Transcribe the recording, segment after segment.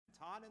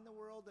God in the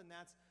world, and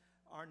that's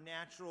our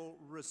natural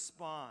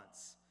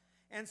response.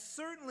 And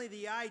certainly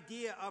the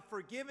idea of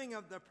forgiving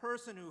of the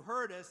person who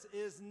hurt us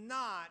is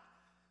not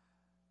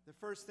the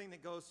first thing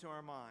that goes to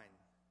our mind.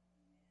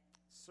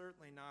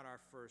 Certainly not our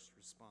first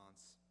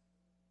response.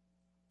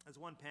 As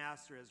one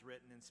pastor has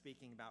written in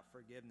speaking about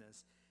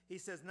forgiveness, he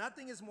says,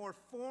 nothing is more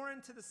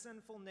foreign to the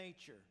sinful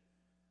nature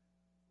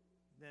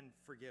than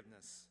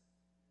forgiveness,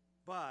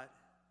 but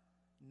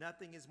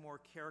nothing is more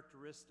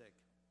characteristic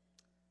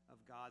of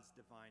God's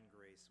divine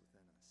grace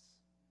within us.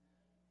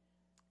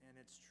 And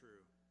it's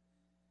true.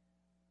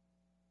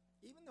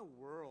 Even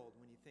the world,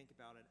 when you think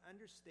about it,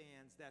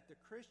 understands that the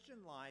Christian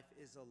life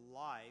is a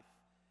life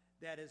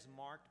that is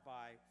marked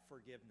by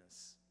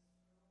forgiveness,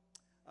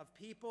 of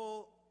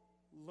people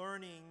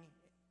learning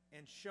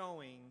and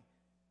showing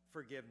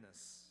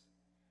forgiveness.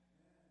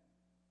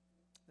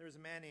 There was a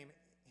man named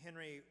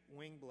Henry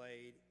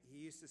Wingblade. He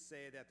used to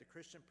say that the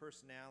Christian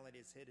personality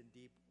is hidden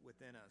deep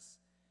within us.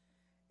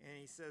 And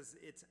he says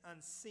it's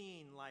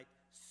unseen, like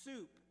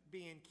soup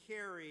being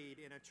carried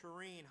in a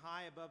tureen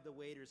high above the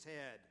waiter's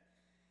head.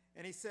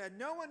 And he said,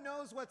 no one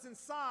knows what's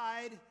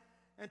inside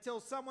until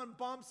someone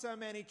bumps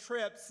him and he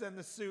trips and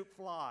the soup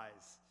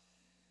flies.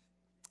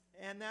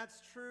 And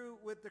that's true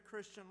with the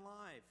Christian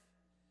life.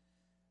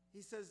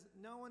 He says,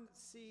 no one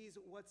sees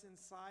what's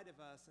inside of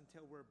us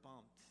until we're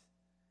bumped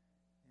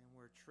and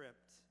we're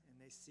tripped, and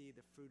they see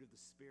the fruit of the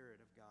Spirit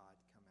of God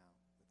come out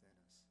within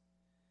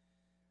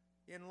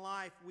us. In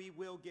life, we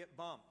will get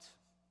bumped.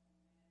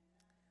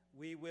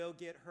 We will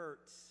get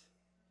hurt.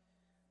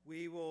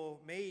 We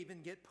may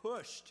even get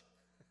pushed.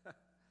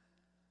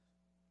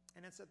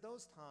 And it's at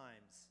those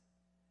times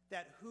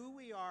that who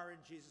we are in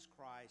Jesus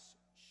Christ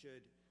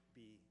should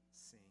be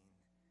seen.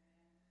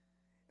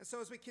 And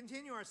so as we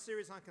continue our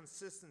series on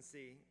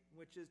consistency,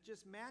 which is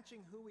just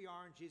matching who we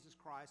are in Jesus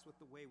Christ with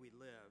the way we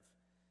live,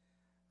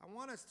 I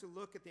want us to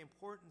look at the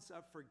importance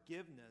of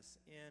forgiveness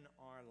in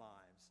our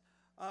lives,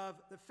 of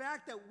the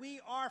fact that we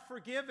are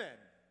forgiven,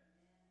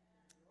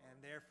 and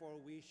therefore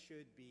we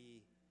should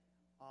be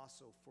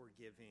also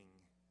forgiving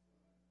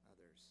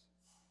others.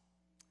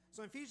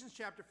 So in Ephesians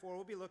chapter 4,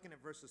 we'll be looking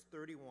at verses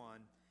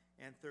 31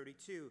 and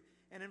 32.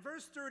 And in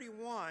verse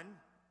 31,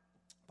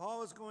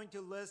 Paul is going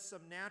to list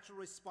some natural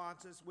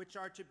responses which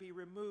are to be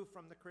removed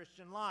from the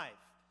Christian life.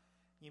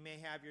 You may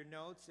have your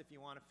notes if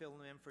you want to fill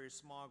them in for your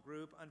small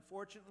group.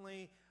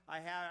 Unfortunately, I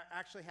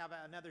actually have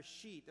another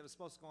sheet that was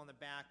supposed to go on the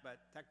back, but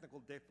technical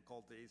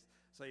difficulties,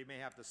 so you may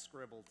have to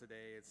scribble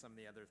today and some of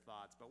the other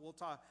thoughts. But we'll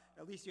talk,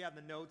 at least you have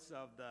the notes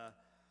of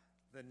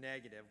the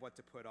negative, what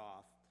to put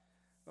off.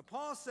 But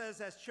Paul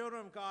says, as children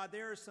of God,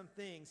 there are some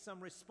things, some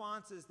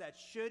responses that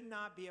should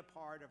not be a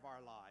part of our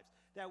lives,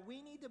 that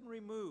we need to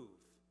remove,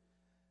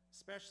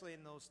 especially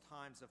in those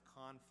times of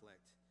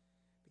conflict.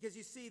 Because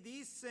you see,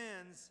 these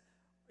sins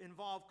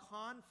involve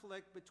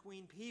conflict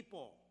between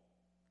people,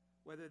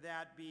 whether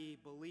that be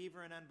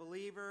believer and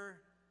unbeliever,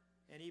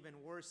 and even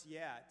worse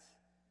yet,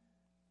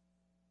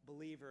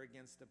 believer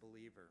against a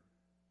believer.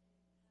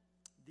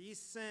 These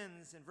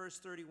sins, in verse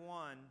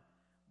 31,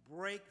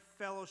 break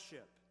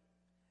fellowship.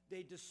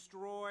 They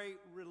destroy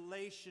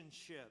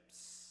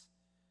relationships.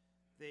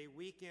 They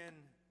weaken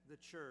the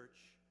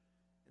church,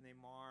 and they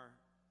mar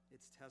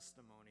its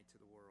testimony to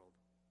the world.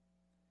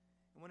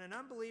 And when an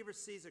unbeliever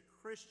sees a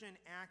Christian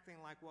acting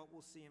like what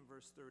we'll see in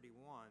verse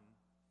 31,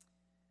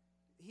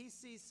 he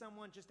sees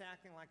someone just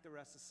acting like the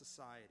rest of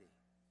society.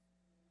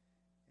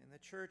 And the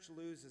church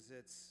loses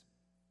its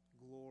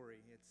glory,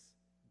 its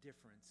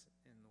difference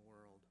in the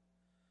world.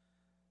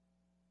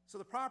 So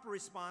the proper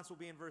response will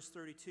be in verse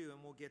 32,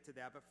 and we'll get to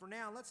that. But for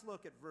now, let's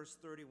look at verse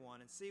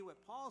 31 and see what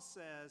Paul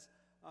says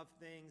of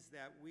things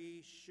that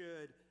we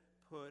should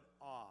put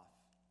off.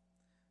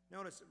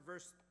 Notice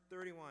verse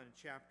 31 in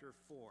chapter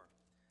 4.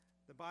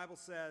 The Bible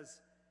says,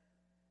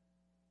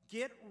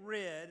 get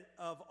rid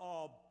of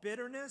all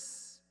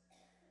bitterness,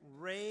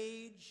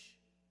 rage,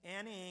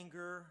 and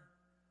anger,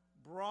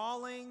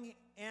 brawling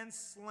and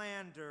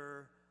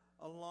slander,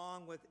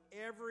 along with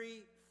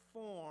every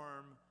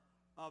form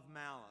of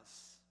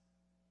malice.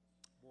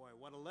 Boy,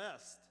 what a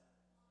list.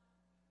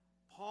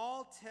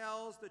 Paul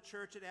tells the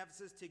church at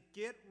Ephesus to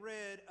get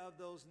rid of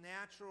those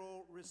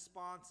natural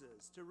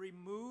responses, to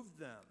remove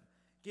them,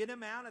 get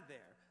them out of there.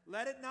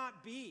 Let it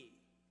not be.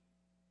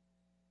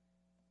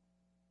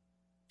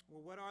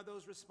 Well, what are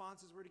those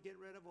responses we're to get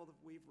rid of? Well,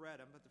 we've read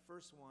them, but the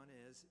first one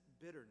is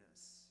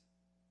bitterness.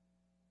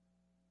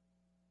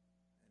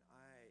 And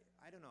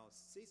I don't know,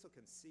 Cecil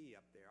can see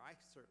up there. I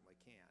certainly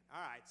can't.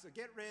 All right, so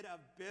get rid of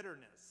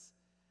bitterness.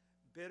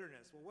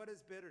 Bitterness. Well, what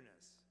is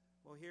bitterness?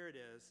 Well, here it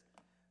is.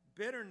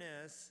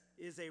 Bitterness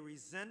is a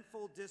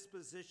resentful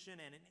disposition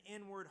and an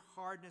inward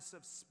hardness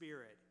of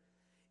spirit.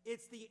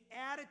 It's the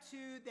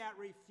attitude that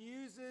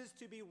refuses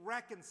to be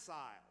reconciled.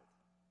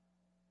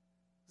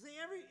 See,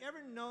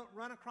 ever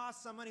run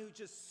across somebody who's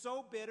just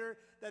so bitter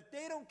that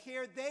they don't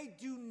care, they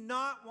do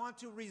not want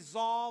to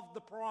resolve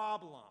the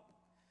problem.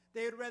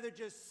 They would rather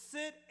just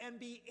sit and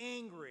be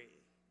angry.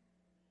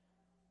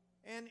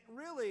 And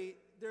really,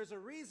 there's a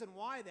reason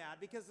why that,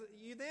 because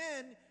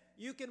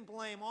you can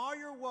blame all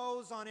your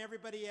woes on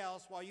everybody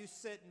else while you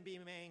sit and be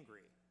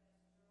angry.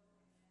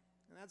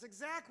 And that's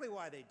exactly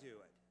why they do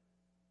it.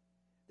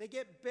 They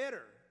get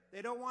bitter.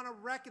 They don't want to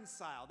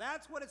reconcile.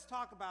 That's what it's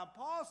talking about.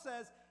 Paul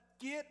says,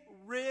 get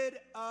rid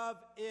of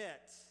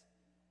it.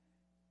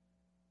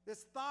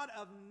 This thought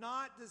of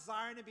not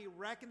desiring to be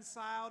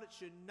reconciled, it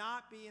should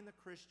not be in the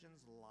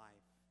Christian's life.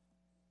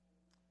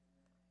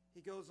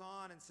 He goes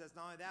on and says,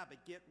 not only that,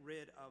 but get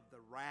rid of the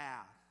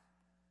wrath.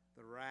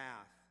 The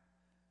wrath.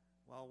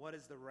 Well, what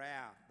is the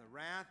wrath? The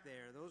wrath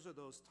there, those are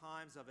those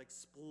times of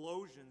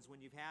explosions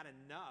when you've had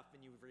enough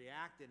and you've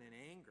reacted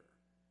in anger.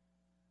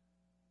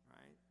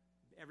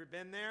 Right? Ever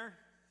been there?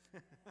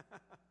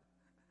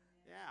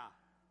 Yeah.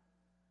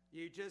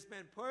 You've just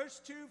been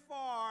pushed too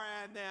far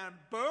and then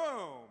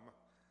boom!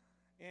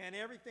 And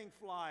everything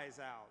flies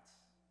out.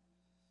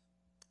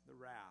 The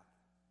wrath.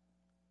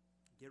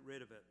 Get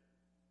rid of it.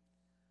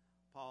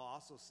 Paul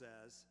also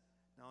says,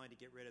 not only to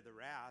get rid of the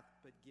wrath,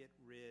 but get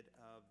rid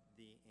of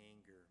the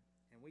anger.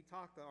 And we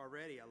talked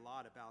already a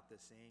lot about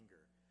this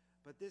anger.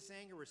 But this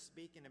anger we're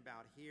speaking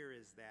about here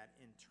is that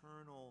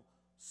internal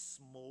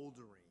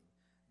smoldering,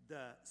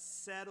 the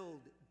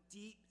settled,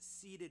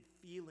 deep-seated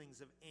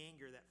feelings of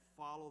anger that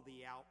follow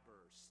the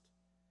outburst.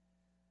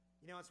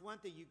 You know, it's one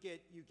thing you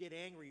get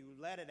angry, you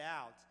let it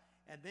out,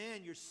 and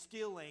then you're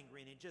still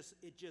angry, and it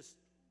just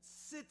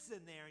sits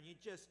in there, and you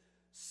just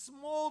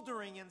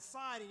smoldering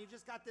inside, and you've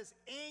just got this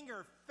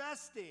anger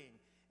festing.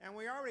 And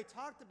we already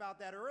talked about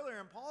that earlier,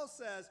 and Paul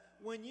says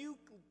when you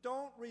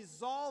don't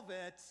resolve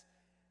it,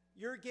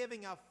 you're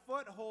giving a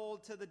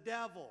foothold to the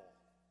devil.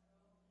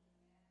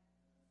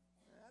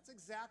 That's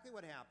exactly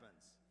what happens.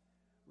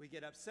 We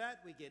get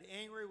upset, we get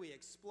angry, we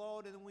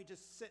explode, and then we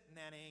just sit in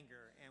that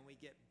anger, and we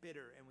get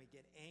bitter, and we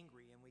get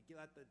angry, and we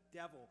let the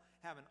devil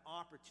have an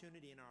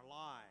opportunity in our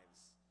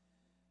lives.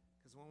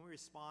 Because when we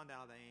respond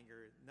out of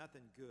anger,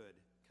 nothing good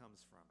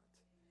comes from it.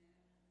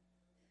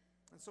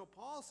 And so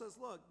Paul says,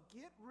 look,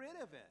 get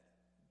rid of it.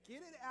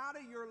 Get it out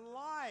of your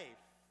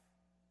life.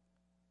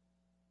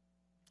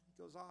 He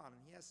goes on,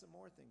 and he has some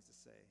more things to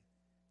say.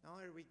 Not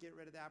only do we get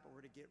rid of that, but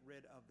we're to get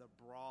rid of the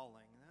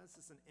brawling. And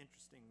this is an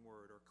interesting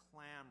word, or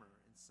clamor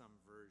in some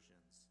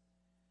versions.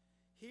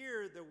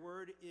 Here, the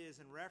word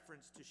is in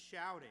reference to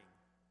shouting.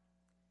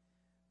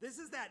 This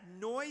is that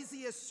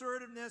noisy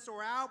assertiveness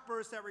or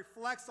outburst that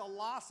reflects a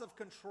loss of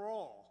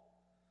control.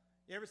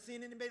 You ever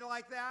seen anybody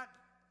like that?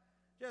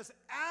 Just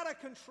out of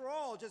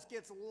control, just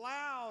gets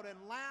loud and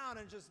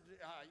just,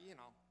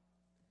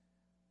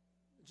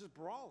 just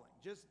brawling,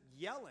 just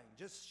yelling,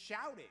 just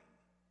shouting.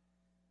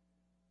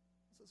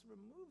 Let's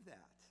remove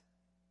that.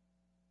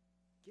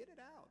 Get it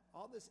out.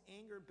 All this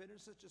anger and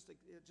bitterness is just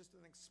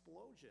an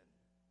explosion.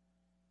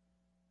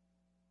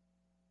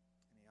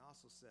 And he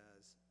also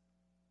says,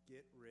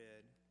 get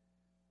rid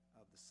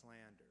of the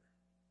slander.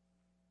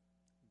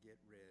 Get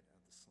rid of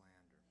the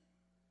slander.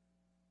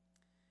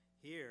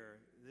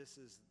 Here, this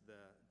is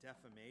the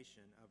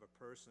defamation of a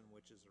person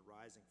which is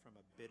arising from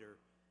a bitter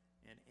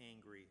and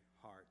angry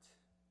heart.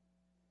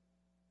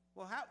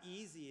 Well, how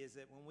easy is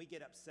it when we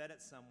get upset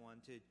at someone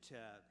to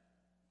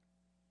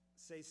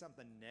say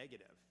something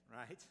negative,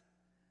 right?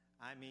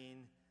 I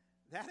mean,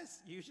 that is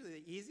usually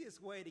the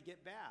easiest way to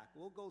get back.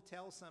 We'll go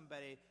tell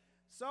somebody,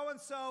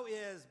 so-and-so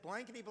is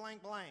blankety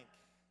blank blank.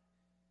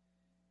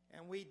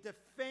 And we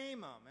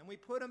defame them, and we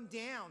put them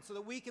down so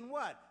that we can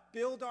what?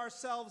 Build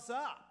ourselves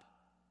up.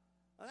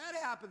 Well, that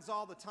happens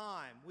all the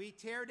time. We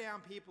tear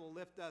down people who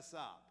lift us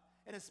up.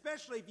 And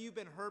especially if you've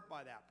been hurt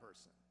by that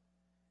person.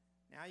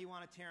 Now you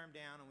want to tear them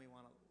down, and we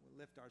want to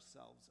lift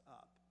ourselves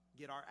up.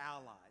 Get our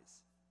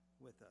allies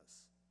with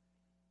us.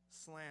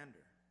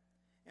 Slander.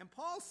 And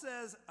Paul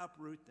says,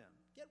 uproot them.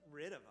 Get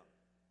rid of them.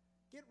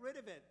 Get rid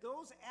of it.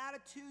 Those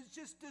attitudes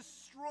just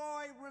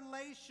destroy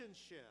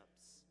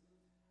relationships.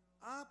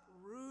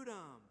 Uproot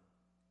them.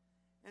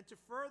 And to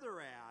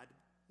further add,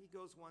 he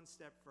goes one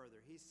step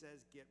further. He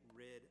says, get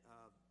rid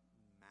of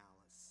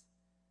malice.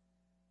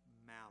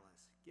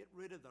 Malice. Get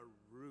rid of the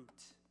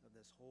root of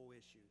this whole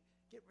issue.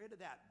 Get rid of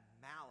that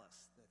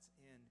malice that's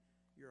in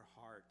your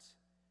heart.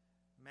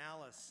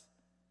 Malice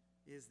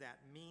is that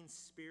mean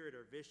spirit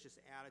or vicious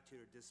attitude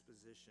or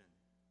disposition.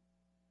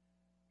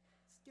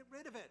 Let's get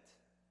rid of it.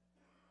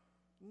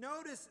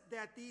 Notice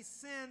that these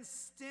sins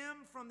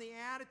stem from the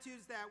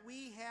attitudes that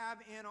we have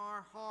in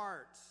our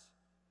heart.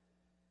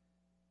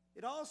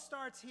 It all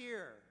starts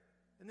here,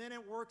 and then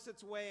it works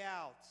its way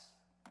out.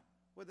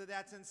 Whether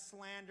that's in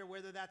slander,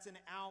 whether that's in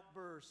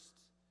outburst,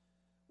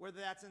 whether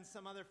that's in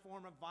some other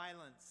form of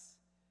violence.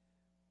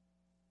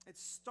 It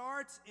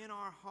starts in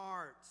our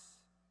hearts.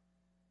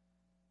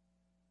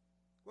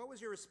 What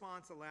was your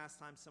response the last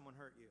time someone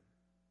hurt you?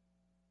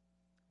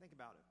 Think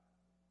about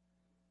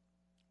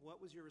it.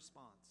 What was your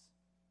response?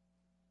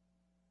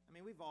 I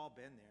mean, we've all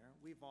been there.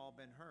 We've all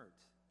been hurt.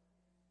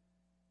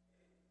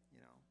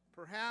 You know,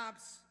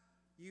 perhaps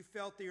you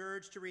felt the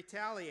urge to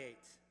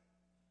retaliate.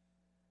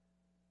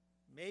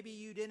 Maybe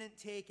you didn't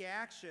take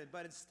action,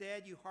 but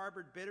instead you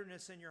harbored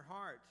bitterness in your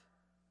heart.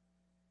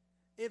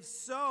 If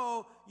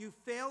so, you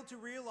fail to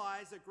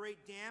realize the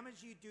great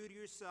damage you do to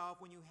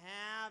yourself when you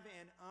have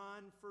an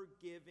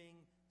unforgiving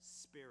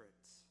spirit.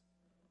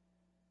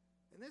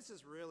 And this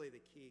is really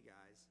the key,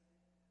 guys.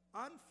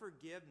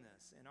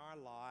 Unforgiveness in our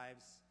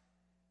lives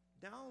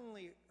not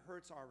only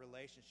hurts our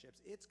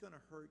relationships, it's going to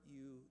hurt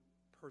you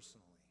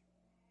personally.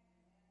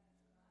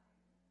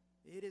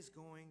 It is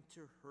going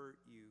to hurt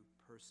you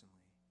personally.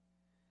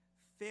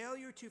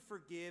 Failure to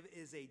forgive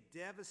is a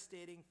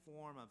devastating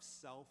form of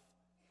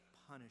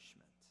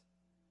self-punishment.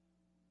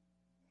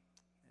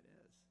 It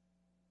is.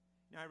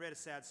 You know, I read a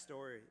sad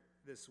story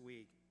this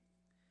week.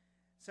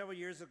 Several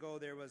years ago,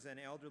 there was an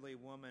elderly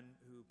woman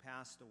who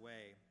passed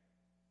away.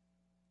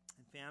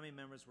 And family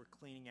members were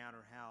cleaning out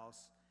her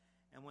house.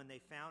 And when they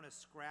found a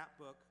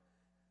scrapbook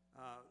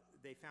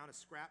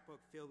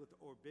filled with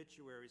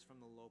obituaries from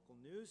the local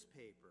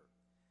newspaper.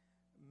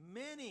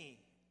 Many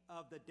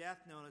of the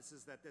death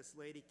notices that this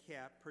lady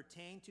kept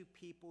pertained to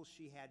people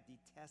she had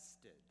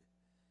detested.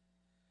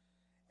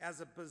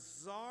 As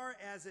bizarre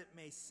as it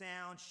may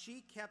sound,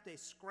 she kept a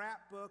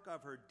scrapbook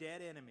of her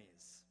dead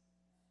enemies.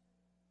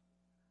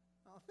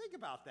 Well, think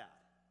about that.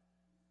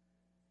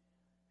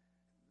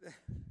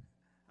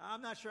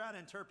 I'm not sure how to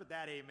interpret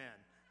that amen.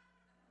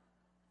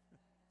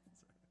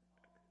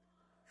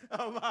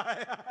 Oh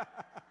my.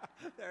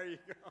 There you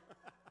go.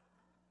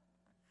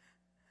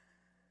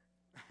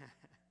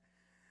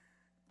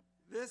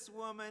 This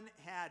woman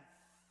had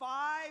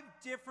 5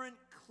 different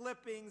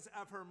clippings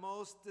of her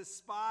most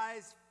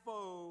despised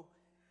foe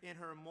in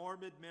her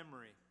morbid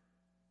memory.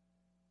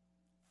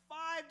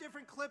 5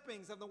 different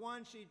clippings of the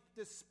one she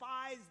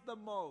despised the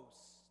most.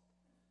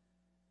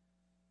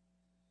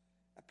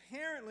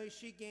 Apparently,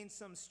 she gained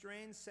some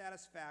strange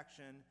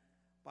satisfaction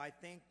by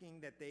thinking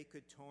that they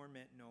could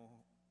torment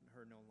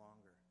her no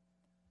longer.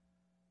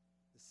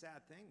 The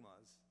sad thing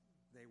was,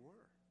 they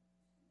were.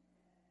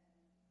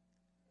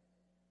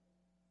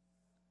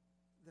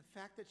 The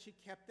fact that she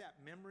kept that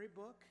memory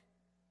book,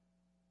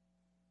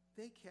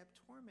 they kept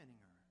tormenting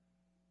her.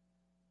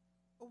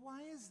 Well,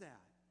 why is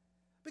that?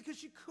 Because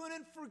she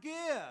couldn't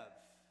forgive.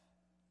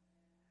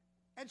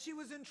 And she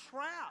was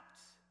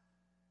entrapped.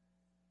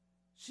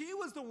 She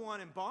was the one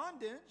in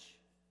bondage.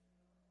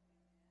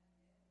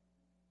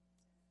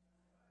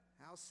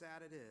 How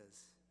sad it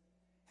is,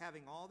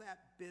 having all that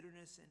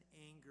bitterness and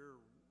anger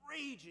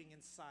raging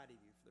inside of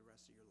you for the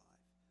rest of your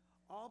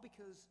life. All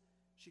because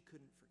she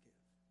couldn't forgive.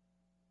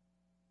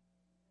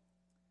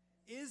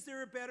 Is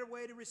there a better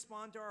way to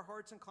respond to our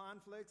hearts and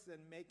conflicts than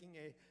making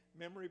a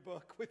memory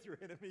book with your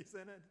enemies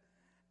in it?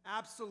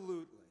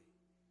 Absolutely.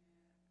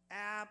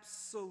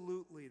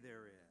 Absolutely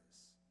there is.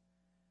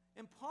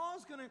 And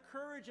Paul's going to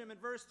encourage him in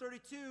verse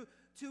 32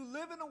 to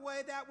live in a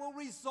way that will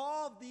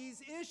resolve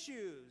these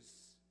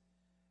issues.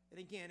 And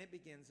again, it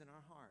begins in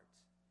our heart.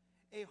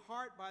 A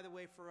heart, by the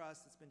way, for us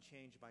that's been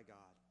changed by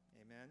God.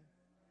 Amen?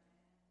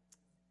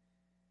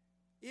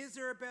 Is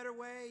there a better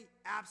way?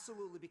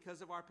 Absolutely,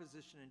 because of our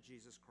position in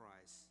Jesus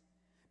Christ.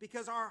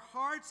 Because our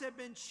hearts have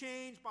been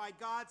changed by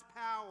God's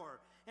power.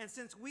 And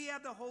since we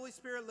have the Holy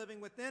Spirit living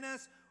within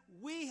us,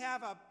 we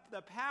have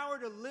the power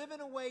to live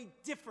in a way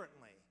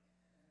differently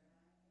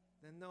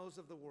than those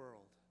of the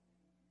world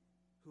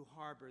who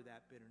harbor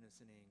that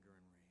bitterness and anger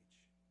and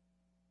rage.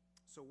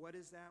 So what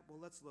is that? Well,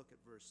 let's look at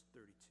verse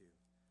 32.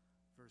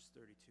 Verse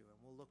 32, and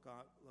we'll look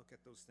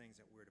at those things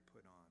that we're to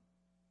put on.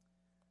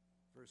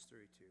 Verse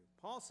 32.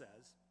 Paul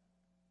says,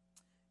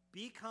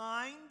 "Be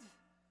kind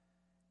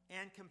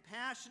and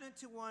compassionate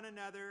to one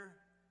another,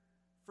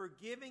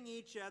 forgiving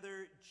each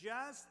other,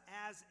 just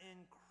as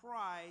in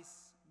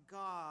Christ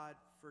God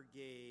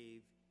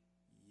forgave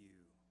you."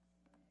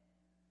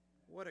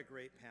 What a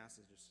great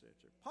passage of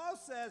Scripture. Paul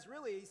says,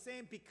 really, he's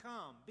saying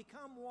become.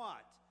 Become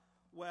what?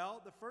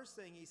 Well, the first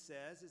thing he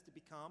says is to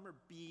become or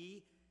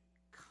be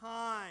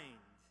kind.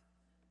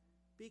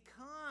 Be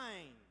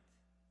kind.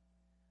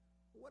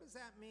 What does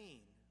that mean?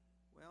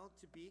 Well,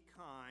 to be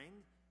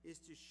kind is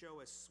to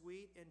show a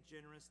sweet and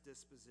generous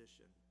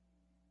disposition.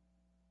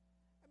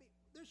 I mean,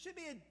 there should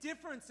be a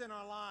difference in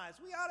our lives.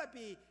 We ought to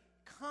be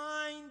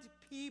kind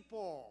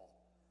people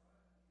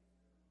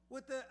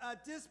with a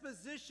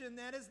disposition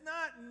that is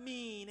not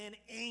mean and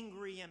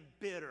angry and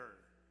bitter,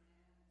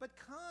 but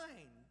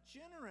kind,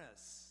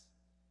 generous,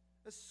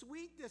 a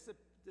sweet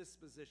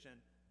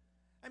disposition.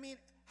 I mean,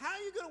 how are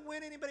you going to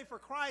win anybody for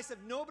Christ if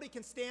nobody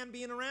can stand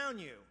being around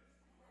you?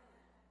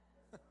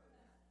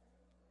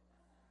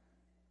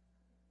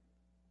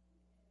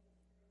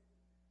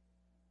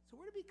 So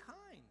we're to be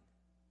kind.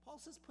 Paul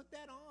says put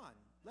that on.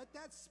 Let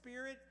that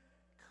spirit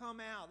come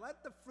out.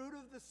 Let the fruit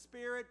of the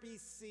Spirit be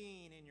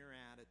seen in your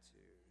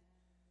attitude.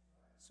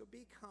 So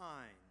be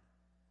kind.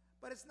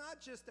 But it's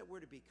not just that we're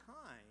to be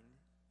kind.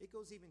 It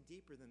goes even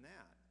deeper than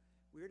that.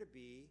 We're to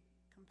be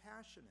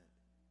compassionate.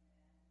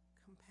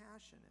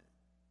 Compassionate.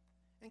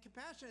 And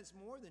compassion is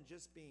more than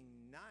just being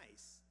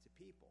nice to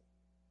people.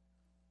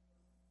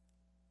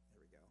 There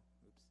we go.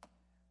 Oops.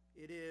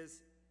 It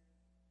is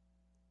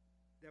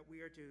that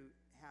we are to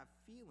have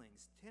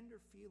feelings, tender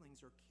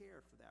feelings or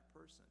care for that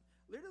person.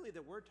 Literally,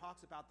 the word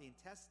talks about the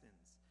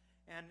intestines.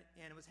 and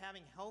it was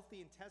having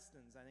healthy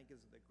intestines, I think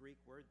is the Greek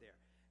word there.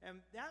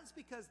 And that's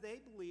because they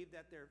believed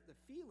that the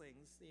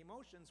feelings, the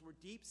emotions, were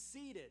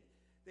deep-seated.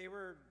 They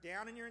were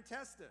down in your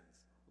intestines.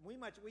 We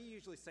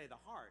usually say the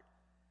heart.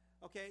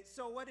 Okay,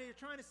 so what they're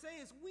trying to say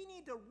is we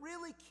need to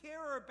really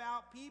care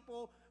about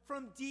people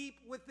from deep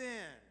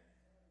within.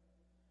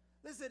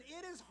 Listen,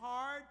 it is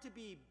hard to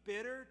be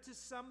bitter to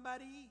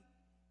somebody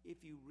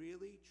if you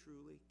really,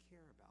 truly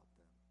care about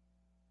them.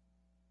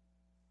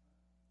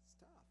 It's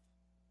tough.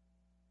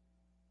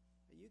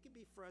 You can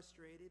be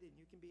frustrated and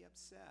you can be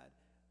upset,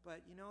 but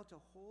to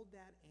hold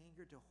that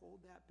anger, to hold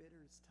that bitter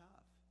is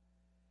tough.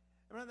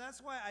 And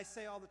that's why I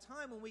say all the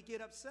time when we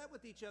get upset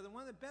with each other,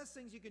 one of the best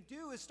things you can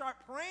do is start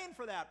praying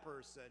for that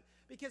person,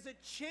 because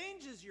it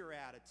changes your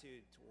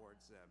attitude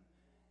towards them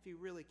if you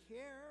really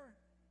care.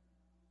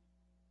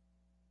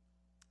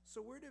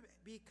 So we're to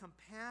be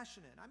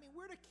compassionate. I mean,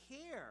 we're to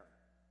care.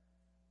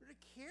 We're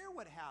to care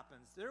what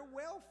happens, their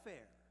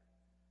welfare.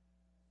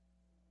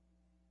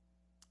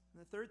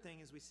 And the third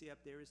thing, as we see up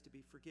there, is to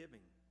be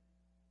forgiving.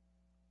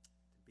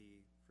 To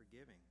be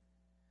forgiving.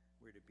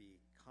 We're to be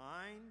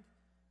kind.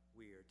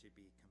 We are to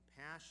be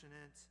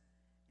compassionate,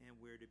 and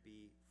we're to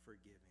be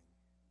forgiving.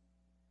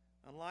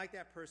 Unlike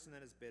that person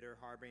that is bitter,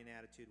 harboring an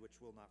attitude which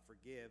will not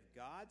forgive,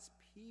 God's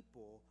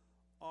people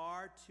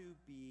are to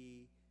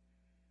be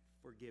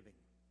forgiving.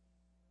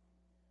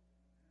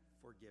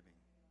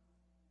 Forgiving.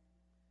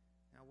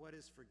 Now, what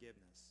is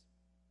forgiveness?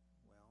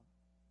 Well,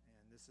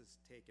 and this is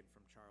taken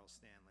from Charles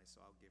Stanley, so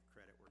I'll give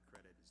credit where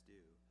credit is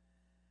due.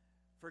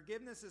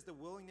 Forgiveness is the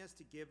willingness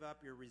to give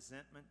up your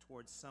resentment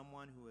towards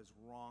someone who has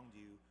wronged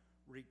you,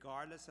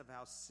 regardless of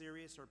how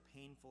serious or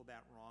painful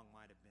that wrong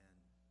might have been.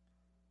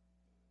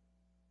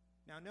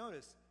 Now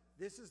notice,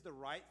 this is the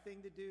right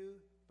thing to do,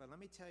 but let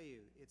me tell you,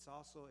 it's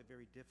also a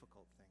very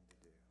difficult thing to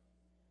do.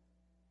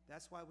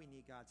 That's why we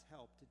need God's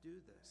help to do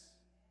this.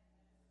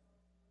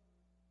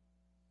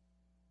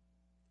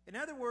 In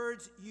other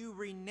words, you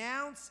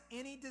renounce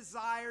any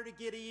desire to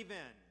get even.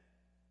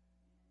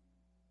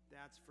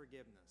 That's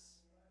forgiveness.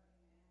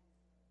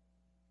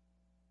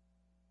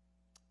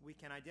 We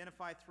can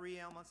identify three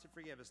elements to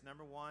forgiveness.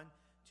 Number one,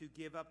 to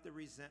give up the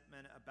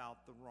resentment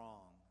about the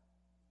wrong.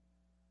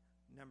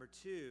 Number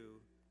two,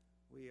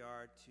 we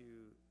are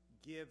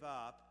to give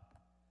up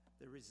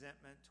the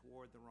resentment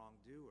toward the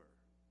wrongdoer.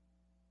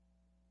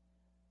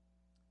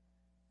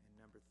 And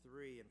number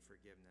three, in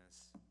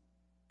forgiveness,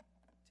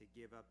 to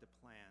give up the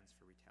plans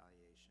for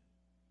retaliation.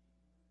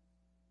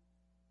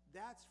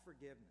 That's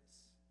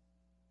forgiveness.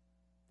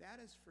 That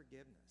is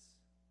forgiveness.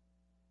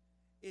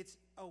 It's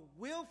a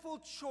willful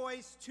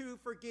choice to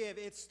forgive.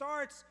 It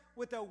starts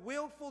with a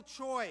willful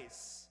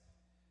choice.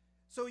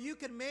 So you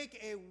can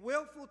make a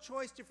willful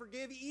choice to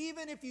forgive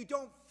even if you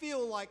don't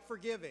feel like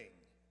forgiving.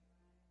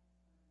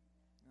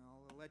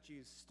 I'll let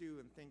you stew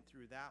and think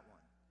through that one.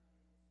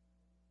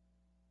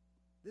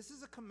 This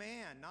is a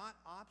command, not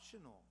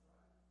optional.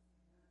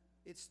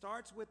 It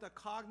starts with a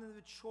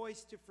cognitive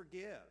choice to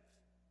forgive.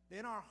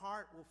 Then our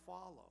heart will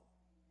follow.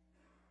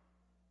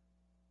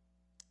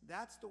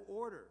 That's the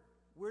order.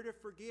 We're to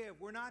forgive.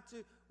 We're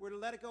to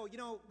let it go.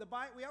 The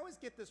Bible, we always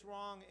get this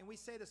wrong, and we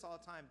say this all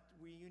the time.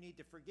 You need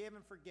to forgive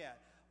and forget.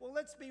 Well,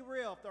 let's be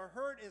real. If the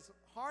hurt is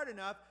hard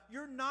enough,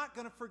 you're not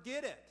going to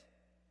forget it.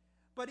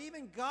 But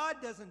even God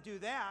doesn't do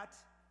that.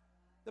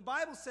 The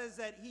Bible says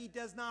that He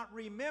does not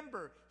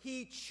remember.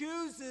 He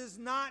chooses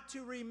not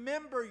to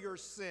remember your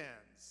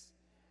sins.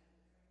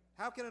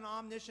 How can an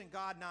omniscient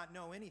God not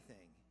know anything?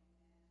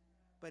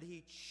 But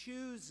He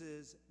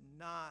chooses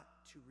not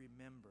to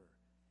remember.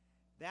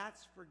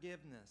 That's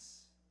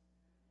forgiveness.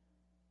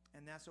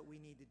 And that's what we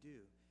need to do,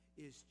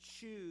 is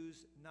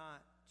choose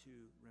not to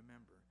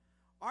remember.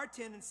 Our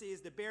tendency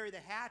is to bury the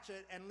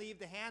hatchet and leave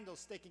the handle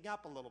sticking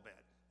up a little bit.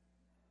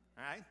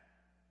 All right?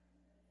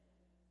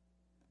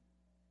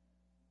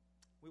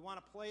 We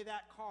want to play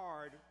that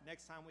card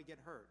next time we get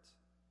hurt.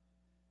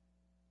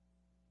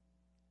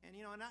 And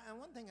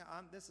one thing,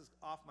 this is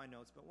off my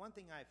notes, but one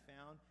thing I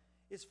found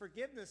is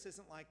forgiveness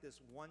isn't like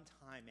this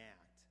one-time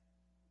act.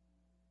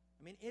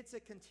 I mean, it's a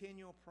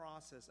continual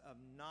process of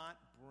not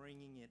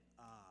bringing it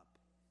up.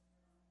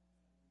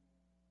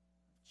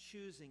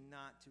 Choosing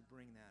not to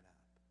bring that up.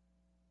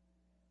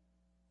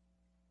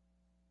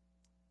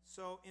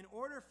 So, in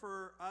order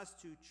for us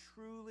to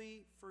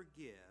truly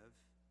forgive,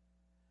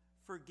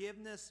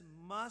 forgiveness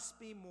must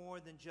be more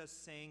than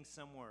just saying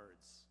some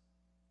words.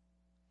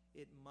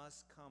 It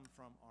must come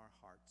from our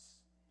hearts.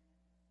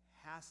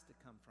 Has to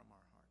come from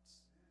our hearts.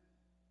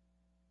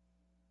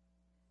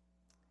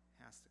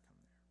 Has to come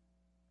there.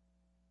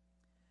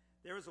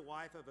 There was a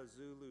wife of a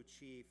Zulu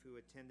chief who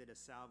attended a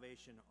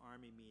Salvation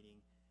Army meeting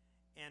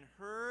and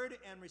heard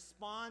and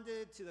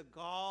responded to the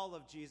call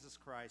of Jesus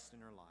Christ in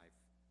her life.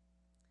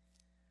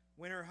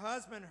 When her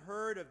husband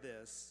heard of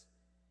this,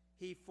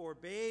 he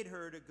forbade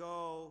her to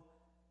go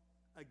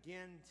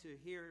again to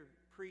hear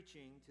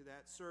preaching to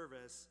that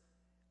service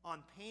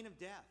on pain of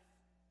death.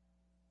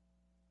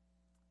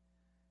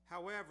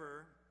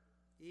 However,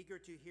 eager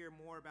to hear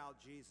more about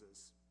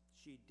Jesus,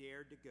 she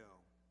dared to go.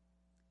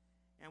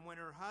 And when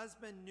her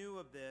husband knew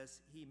of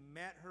this, he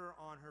met her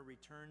on her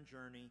return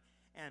journey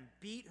and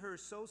beat her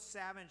so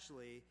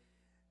savagely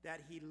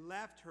that he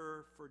left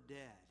her for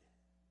dead.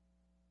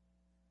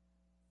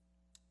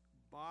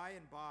 By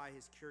and by,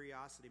 his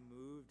curiosity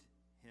moved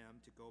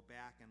him to go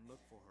back and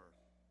look for her.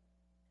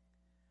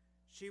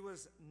 She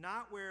was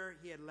not where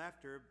he had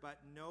left her, but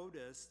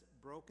noticed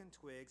broken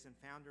twigs and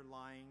found her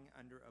lying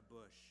under a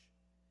bush.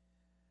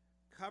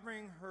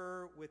 Covering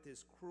her with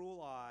his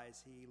cruel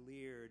eyes, he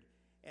leered,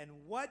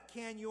 "And what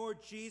can your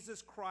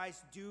Jesus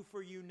Christ do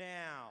for you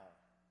now?"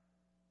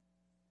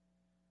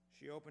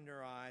 She opened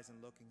her eyes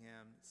and, looking at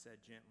him,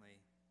 said gently,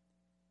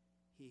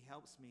 "He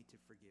helps me to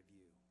forgive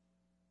you."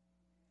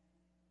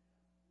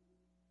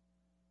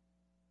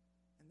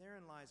 And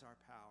therein lies our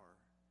power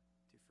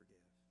to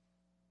forgive.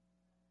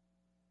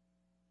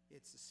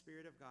 It's the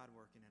Spirit of God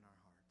working in our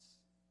hearts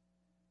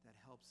that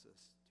helps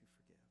us to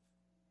forgive.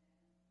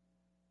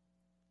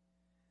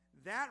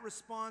 That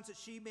response that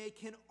she made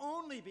can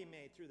only be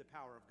made through the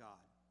power of God.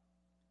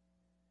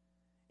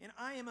 And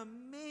I am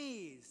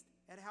amazed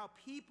at how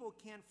people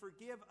can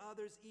forgive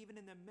others even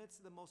in the midst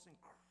of the most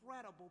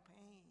incredible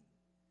pain.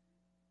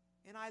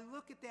 And I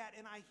look at that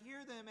and I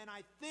hear them and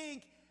I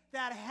think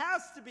that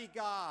has to be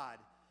God,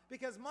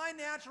 because my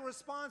natural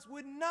response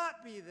would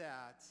not be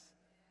that.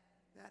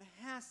 That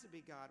has to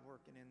be God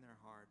working in their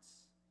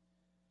hearts.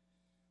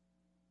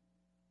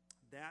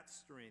 That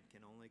strength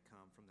can only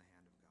come from the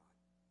hand of God.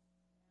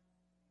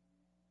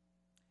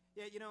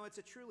 Yeah, it's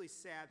a truly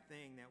sad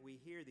thing that we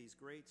hear these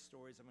great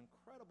stories of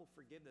incredible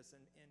forgiveness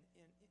and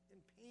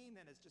pain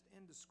that is just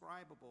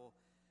indescribable.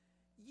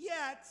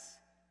 Yet,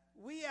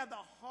 we have the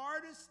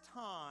hardest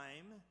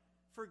time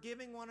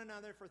forgiving one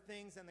another for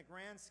things in the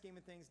grand scheme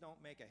of things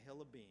don't make a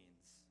hill of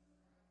beans.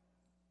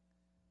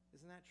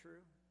 Isn't that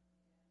true?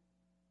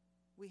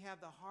 We have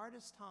the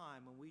hardest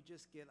time when we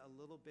just get a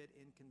little bit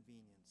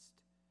inconvenienced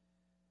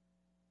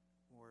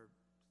or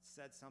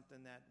said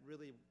something that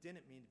really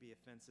didn't mean to be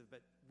offensive,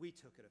 but we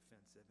took it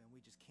offensive and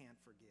we just can't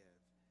forgive.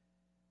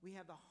 We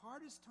have the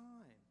hardest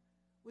time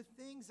with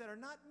things that are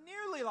not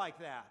nearly like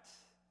that.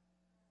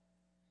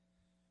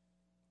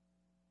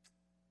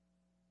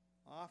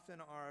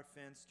 Often our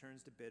offense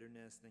turns to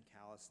bitterness, then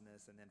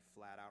callousness, and then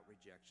flat-out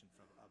rejection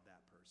of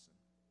that person.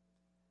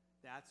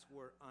 That's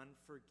where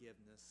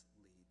unforgiveness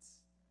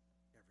leads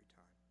every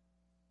time.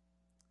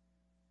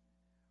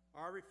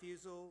 Our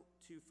refusal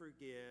to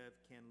forgive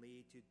can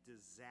lead to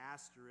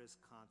disastrous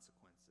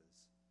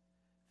consequences.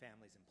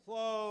 Families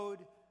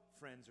implode,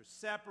 friends are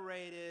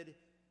separated,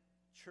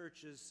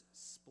 churches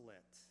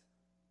split.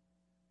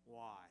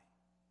 Why?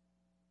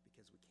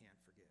 Because we can't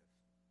forgive.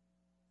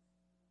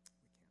 We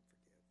can't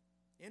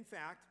forgive. In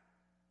fact,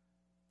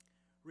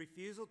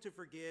 refusal to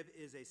forgive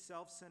is a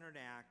self-centered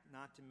act,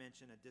 not to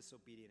mention a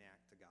disobedient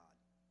act to God.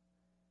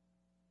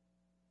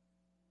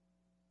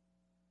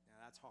 Now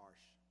that's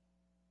harsh,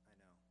 I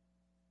know.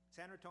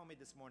 Sandra told me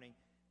this morning,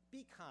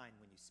 be kind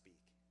when you speak.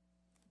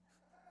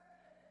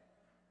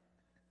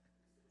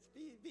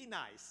 Be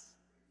nice.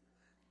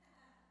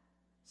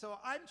 So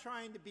I'm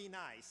trying to be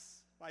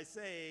nice by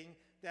saying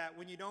that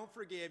when you don't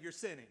forgive, you're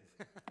sinning.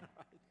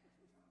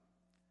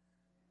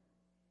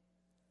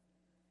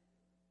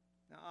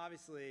 Now,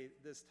 obviously,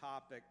 this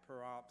topic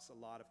prompts a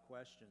lot of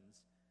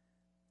questions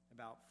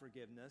about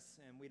forgiveness,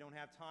 and we don't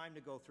have time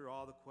to go through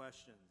all the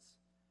questions.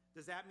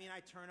 Does that mean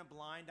I turn a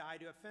blind eye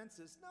to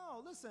offenses?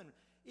 No, listen,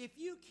 if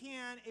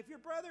your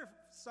brother,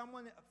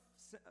 someone,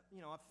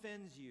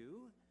 offends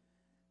you,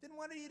 then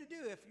what are you to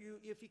do?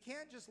 If you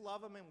can't just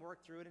love them and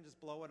work through it and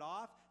just blow it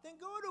off, then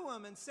go to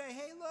them and say,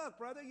 hey, look,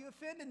 brother, you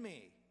offended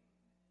me.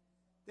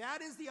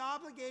 That is the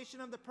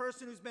obligation of the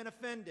person who's been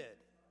offended.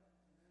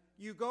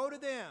 You go to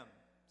them.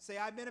 Say,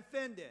 I've been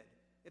offended.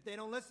 If they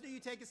don't listen to you,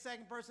 take a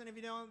second person. If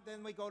you don't,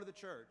 then we go to the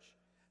church.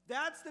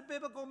 That's the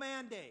biblical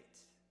mandate.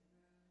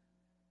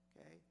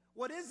 Okay?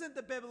 What isn't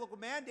the biblical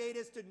mandate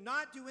is to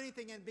not do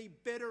anything and be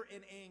bitter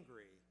and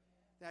angry.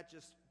 That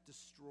just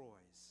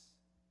destroys.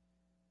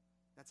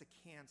 That's a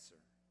cancer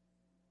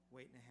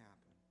waiting to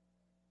happen.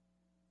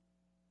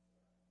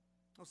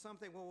 Well,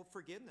 something,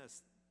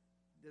 forgiveness.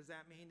 Does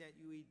that mean that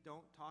we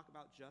don't talk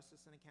about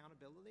justice and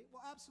accountability?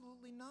 Well,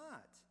 absolutely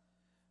not.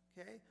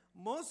 Okay?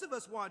 Most of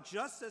us want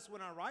justice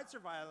when our rights are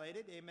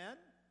violated, amen?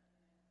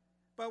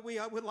 But we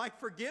would like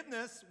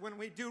forgiveness when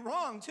we do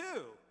wrong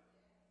too.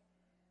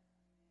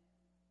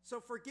 So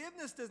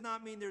forgiveness does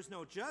not mean there's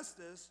no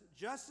justice.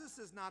 Justice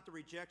is not the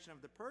rejection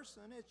of the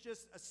person. It's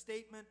just a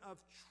statement of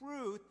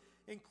truth,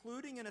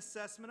 including an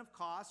assessment of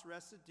cost,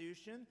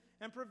 restitution,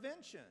 and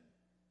prevention.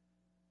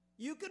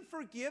 You can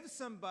forgive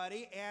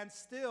somebody and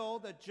still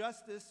the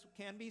justice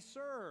can be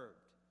served.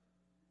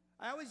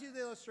 I always use the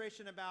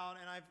illustration about,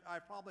 and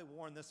I've probably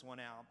worn this one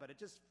out, but it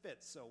just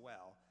fits so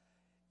well.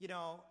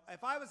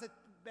 If I was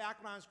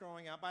back when I was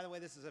growing up, by the way,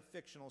 this is a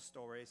fictional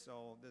story,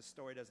 so this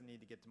story doesn't need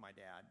to get to my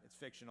dad. It's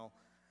fictional.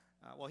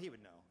 Well, he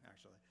would know,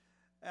 actually.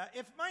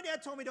 If my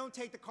dad told me don't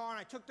take the car, and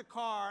I took the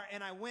car,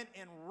 and I went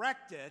and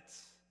wrecked it,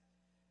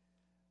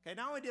 okay,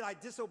 not only did I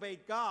disobey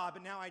God,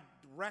 but now I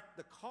wrecked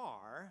the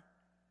car,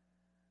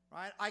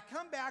 right? I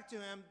come back to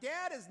him.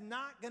 Dad is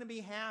not going to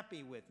be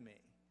happy with me.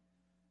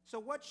 So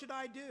what should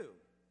I do?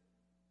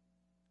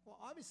 Well,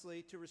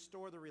 obviously, to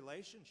restore the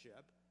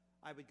relationship,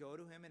 I would go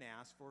to him and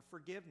ask for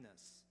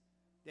forgiveness.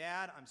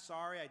 Dad, I'm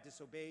sorry I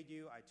disobeyed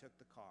you. I took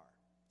the car.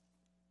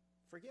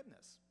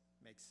 Forgiveness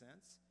makes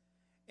sense.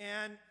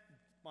 And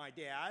my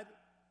dad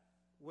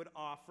would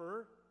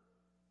offer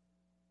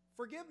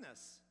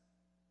forgiveness.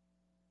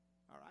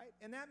 All right?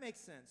 And that makes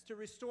sense. To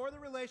restore the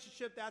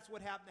relationship, that's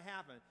what happened to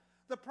happen.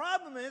 The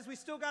problem is we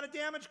still got a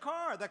damaged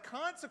car. The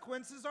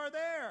consequences are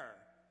there.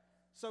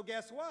 So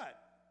guess what?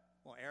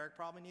 Well, Eric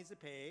probably needs to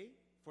pay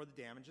for the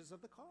damages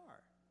of the car.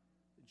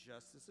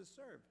 Justice is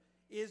served.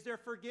 Is there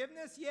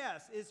forgiveness?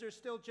 Yes. Is there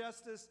still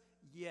justice?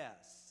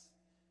 Yes.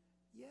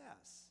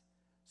 Yes.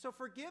 So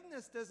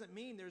forgiveness doesn't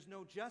mean there's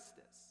no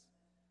justice.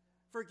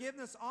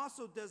 Forgiveness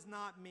also does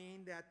not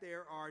mean that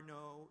there are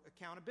no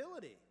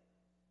accountability.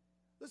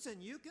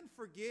 Listen, you can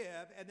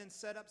forgive and then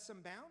set up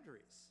some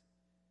boundaries.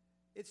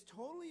 It's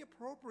totally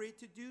appropriate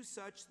to do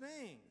such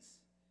things.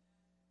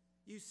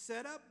 You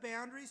set up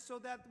boundaries so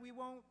that we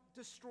won't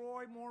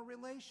destroy more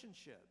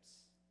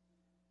relationships.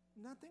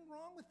 Nothing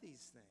wrong with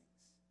these things.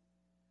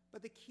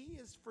 But the key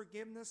is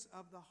forgiveness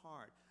of the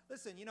heart.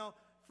 Listen,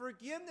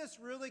 forgiveness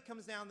really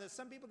comes down to this.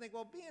 Some people think,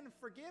 well, being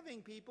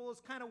forgiving people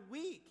is kind of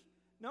weak.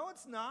 No,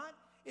 it's not.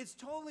 It's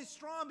totally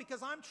strong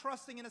because I'm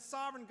trusting in a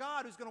sovereign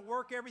God who's going to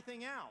work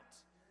everything out.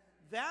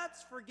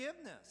 That's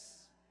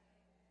forgiveness.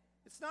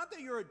 It's not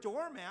that you're a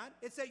doormat.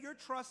 It's that you're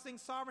trusting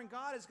sovereign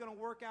God is going to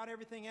work out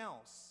everything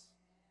else.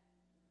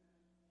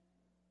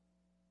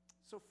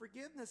 So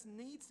forgiveness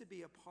needs to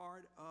be a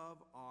part of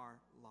our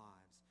lives.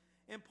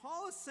 And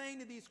Paul is saying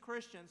to these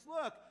Christians,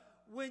 look,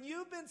 when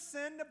you've been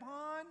sinned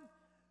upon,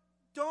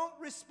 don't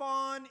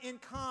respond in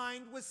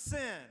kind with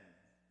sin.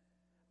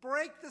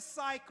 Break the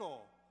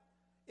cycle.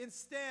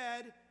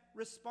 Instead,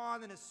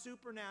 respond in a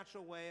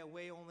supernatural way, a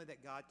way only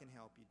that God can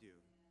help you do,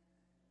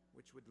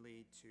 which would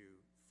lead to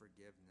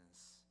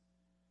forgiveness.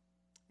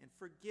 And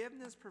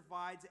forgiveness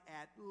provides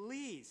at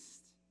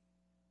least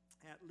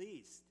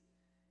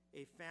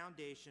a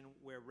foundation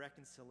where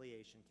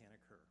reconciliation can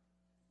occur.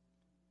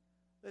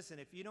 Listen,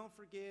 if you don't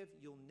forgive,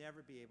 you'll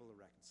never be able to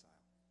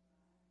reconcile.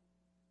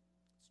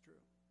 It's true.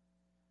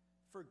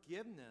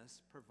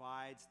 Forgiveness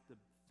provides the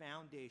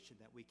foundation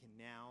that we can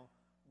now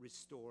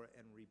restore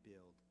and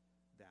rebuild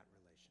that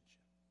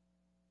relationship.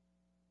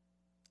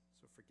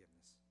 So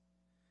forgiveness.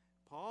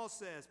 Paul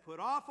says, put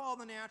off all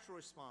the natural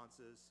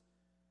responses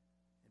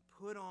and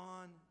put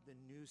on the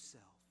new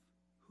self,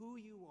 who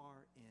you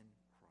are in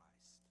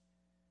Christ.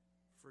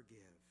 Forgive.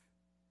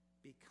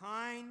 Be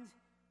kind,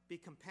 be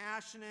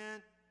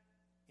compassionate,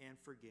 and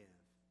forgive.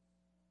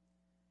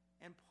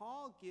 And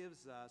Paul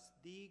gives us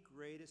the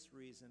greatest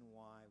reason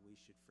why we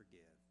should forgive,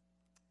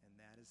 and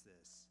that is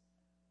this: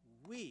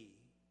 we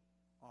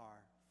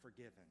are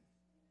forgiven.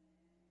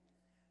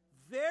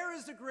 There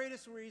is the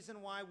greatest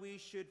reason why we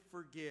should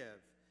forgive,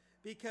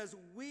 because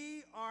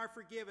we are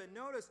forgiven.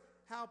 Notice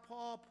how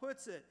Paul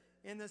puts it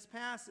in this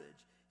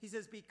passage. He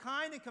says, be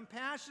kind and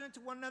compassionate to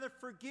one another,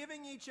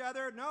 forgiving each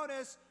other.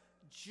 Notice,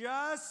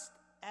 just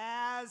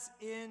as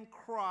in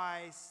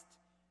Christ,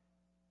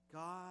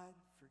 God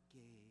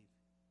forgave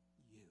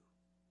you.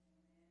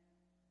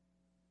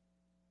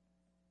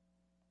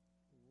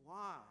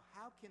 Wow,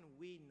 how can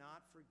we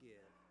not forgive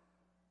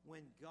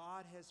when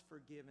God has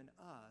forgiven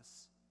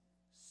us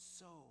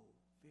so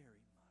very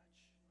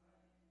much?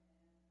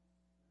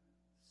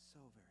 So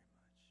very much.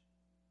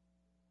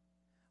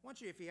 I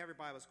want you, if you have your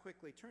Bibles,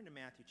 quickly turn to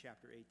Matthew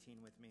chapter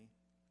 18 with me.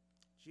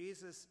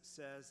 Jesus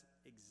says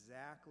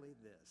exactly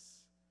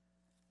this.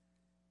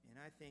 And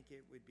I think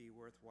it would be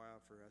worthwhile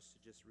for us to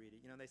just read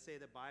it. They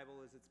say the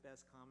Bible is its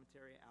best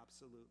commentary.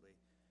 Absolutely.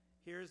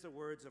 Here's the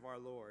words of our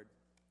Lord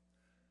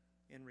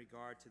in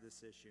regard to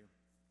this issue.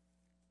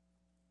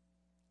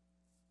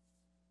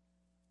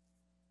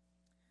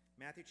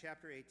 Matthew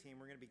chapter 18,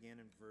 we're going to begin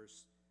in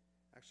verse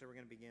 21.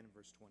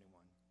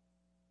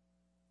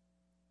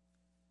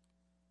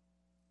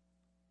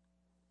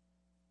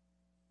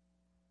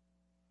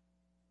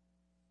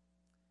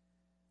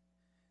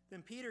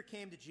 Then Peter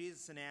came to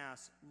Jesus and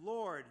asked,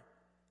 Lord,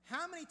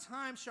 how many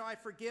times shall I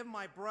forgive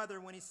my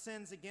brother when he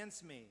sins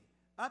against me?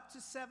 Up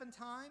to 7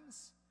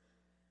 times?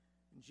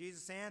 And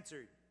Jesus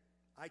answered,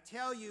 I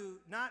tell you,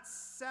 not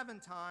 7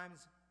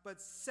 times,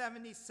 but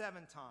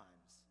 77 times.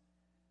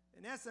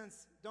 In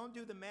essence, don't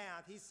do the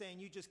math. He's saying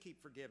you just keep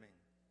forgiving.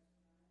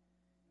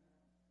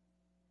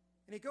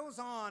 And he goes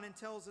on and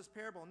tells this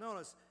parable.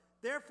 Notice,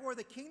 therefore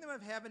the kingdom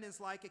of heaven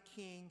is like a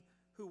king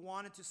who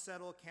wanted to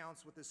settle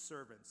accounts with his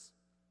servants.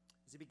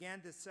 As he began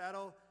to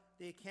settle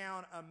the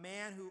account, a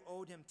man who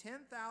owed him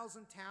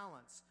 10,000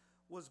 talents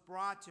was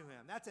brought to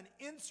him. That's an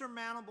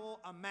insurmountable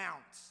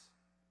amount.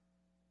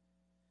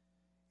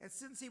 And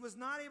since he was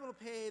not able to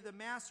pay, the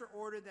master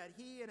ordered that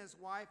he and his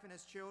wife and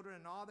his children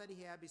and all that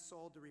he had be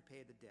sold to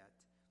repay the debt.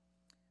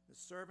 The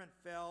servant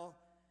fell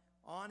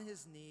on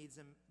his knees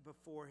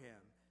before him.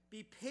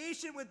 Be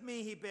patient with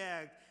me, he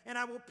begged, and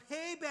I will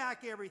pay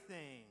back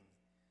everything.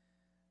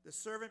 The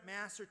servant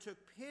master took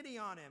pity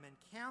on him and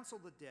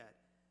canceled the debt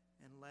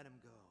and let him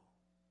go.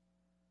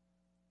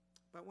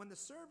 But when the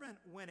servant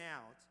went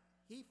out,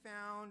 he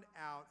found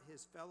out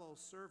his fellow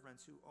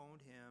servants who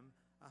owed him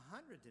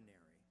 100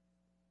 denarii,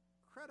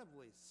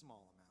 incredibly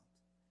small amount.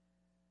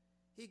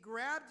 He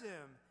grabbed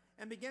him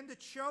and began to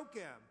choke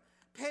him.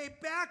 "Pay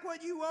back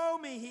what you owe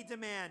me," he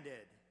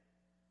demanded.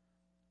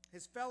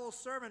 His fellow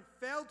servant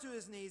fell to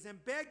his knees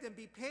and begged him,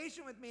 "Be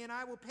patient with me and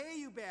I will pay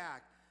you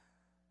back."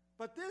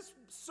 But this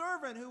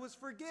servant who was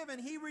forgiven,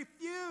 he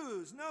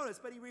refused. Notice,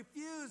 but he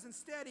refused.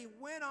 Instead, he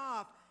went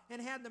off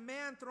and had the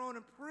man thrown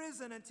in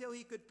prison until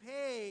he could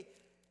pay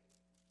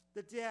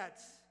the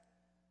debt.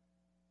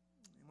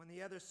 And when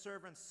the other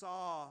servants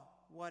saw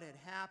what had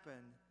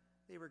happened,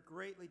 they were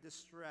greatly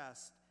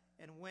distressed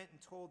and went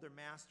and told their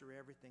master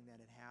everything that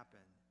had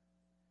happened.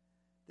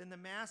 Then the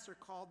master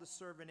called the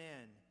servant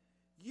in.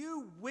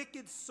 "You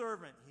wicked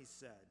servant," he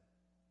said.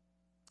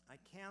 "I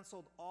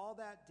canceled all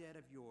that debt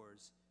of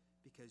yours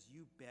because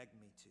you begged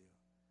me to.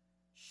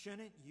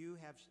 Shouldn't you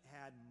have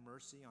had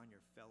mercy on your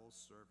fellow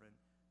servant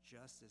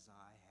just as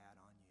I had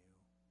on you?"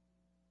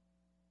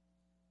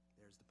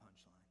 There's the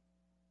punchline.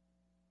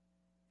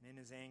 And in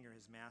his anger,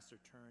 his master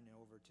turned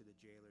over to the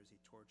jailers. He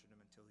tortured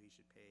him until he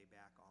should pay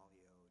back all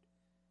he owed.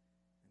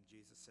 And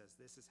Jesus says,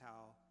 "This is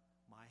how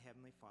my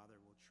heavenly Father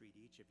will treat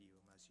each of you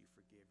unless you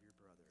forgive your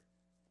brother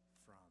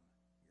from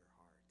your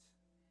heart."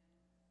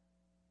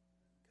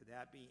 Could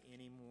that be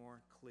any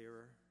more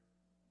clearer?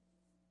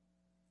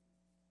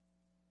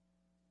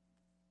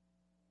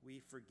 We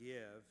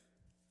forgive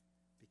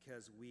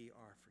because we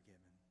are forgiven.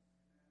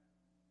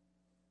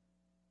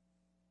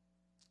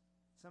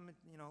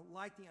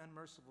 Like the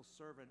unmerciful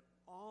servant,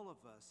 all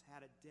of us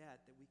had a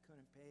debt that we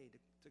couldn't pay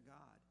to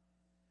God.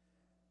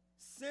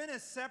 Sin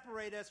has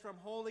separated us from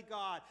holy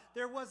God.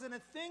 There wasn't a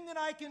thing that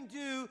I can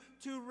do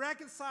to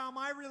reconcile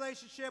my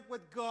relationship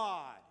with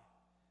God.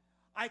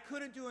 I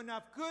couldn't do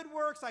enough good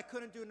works. I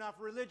couldn't do enough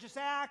religious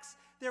acts.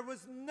 There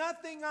was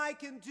nothing I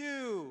can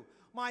do.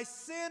 My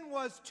sin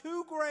was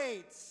too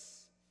great.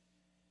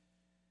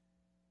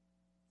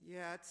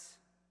 Yet,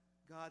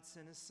 God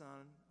sent his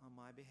Son on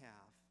my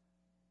behalf,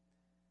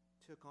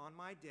 took on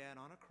my debt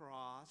on a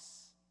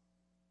cross,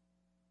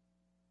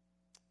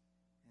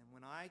 and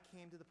when I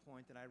came to the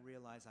point that I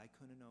realized I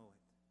couldn't know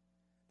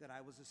it, that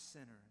I was a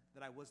sinner,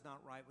 that I was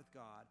not right with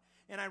God,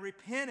 and I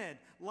repented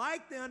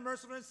like the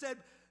unmerciful and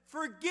said,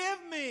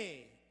 "Forgive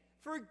me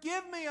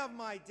of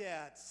my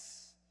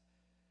debts."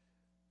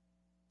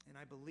 And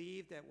I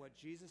believed that what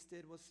Jesus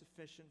did was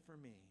sufficient for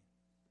me.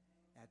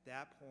 At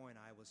that point,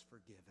 I was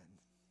forgiven.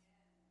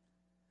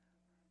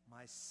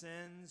 My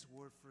sins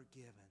were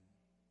forgiven.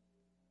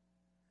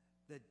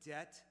 The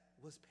debt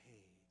was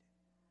paid.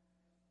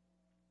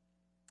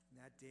 And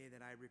that day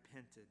that I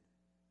repented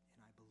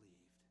and I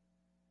believed,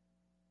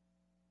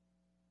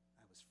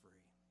 I was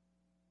free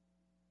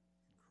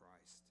in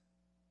Christ.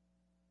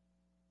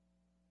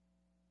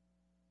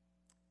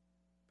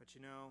 But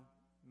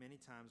many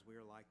times we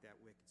are like that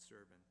wicked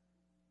servant.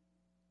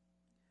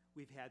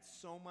 We've had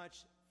so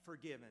much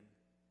forgiven,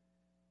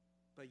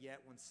 but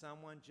yet when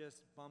someone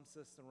just bumps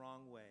us the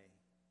wrong way,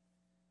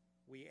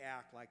 we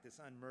act like this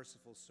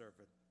unmerciful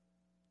servant,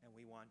 and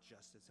we want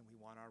justice, and we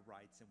want our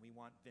rights, and we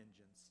want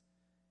vengeance,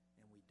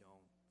 and we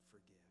don't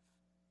forgive.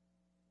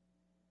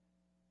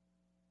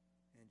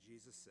 And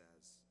Jesus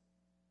says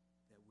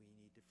that we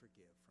need to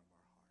forgive from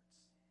our hearts.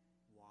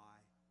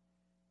 Why?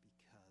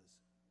 Because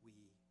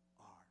we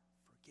are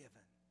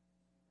forgiven.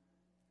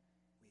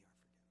 We are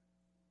forgiven.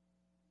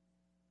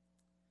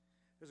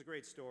 There's a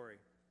great story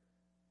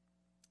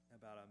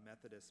about a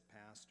Methodist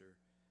pastor,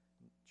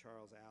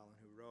 Charles Allen,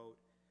 who wrote,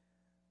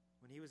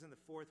 when he was in the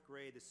 4th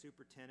grade, the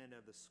superintendent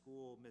of the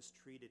school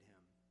mistreated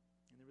him.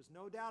 And there was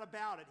no doubt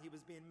about it, he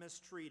was being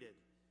mistreated.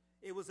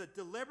 It was a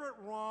deliberate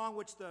wrong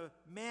which the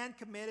man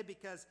committed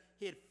because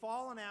he had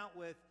fallen out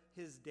with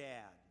his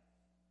dad.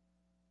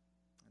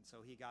 And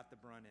so he got the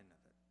brunt end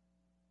of it.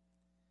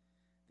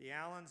 The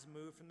Allens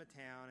moved from the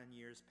town and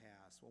years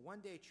passed. Well,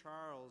 one day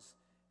Charles,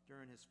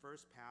 during his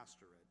first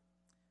pastorate,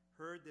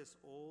 heard this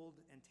old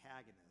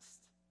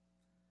antagonist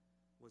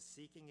was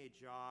seeking a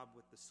job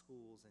with the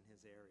schools in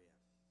his area.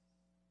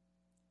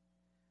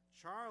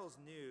 Charles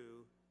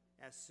knew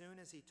as soon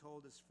as he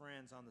told his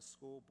friends on the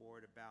school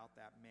board about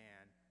that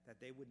man that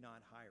they would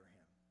not hire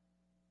him.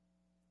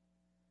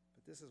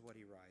 But this is what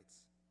he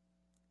writes.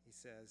 He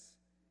says,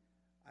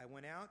 "I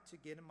went out to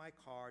get in my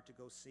car to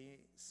go see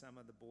some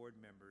of the board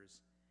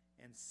members,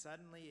 and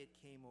suddenly it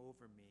came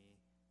over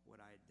me what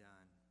I had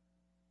done.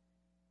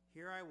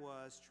 Here I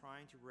was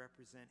trying to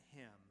represent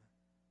him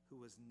who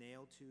was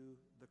nailed to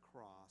the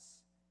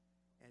cross,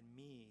 and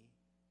me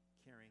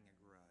carrying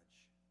a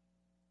grudge."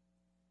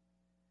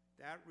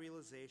 That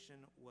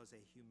realization was a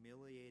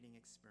humiliating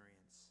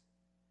experience.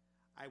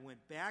 I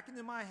went back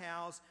into my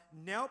house,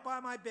 knelt by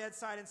my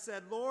bedside, and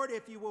said, "Lord,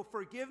 if you will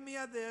forgive me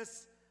of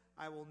this,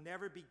 I will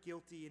never be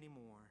guilty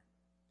anymore."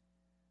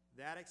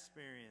 That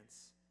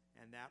experience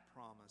and that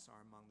promise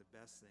are among the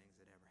best things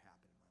that ever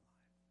happened in my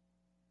life.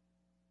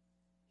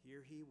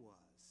 Here he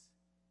was,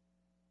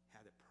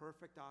 had a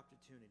perfect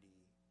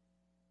opportunity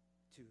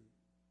to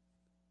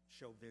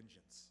show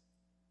vengeance,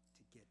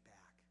 to get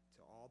back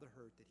to all the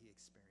hurt that he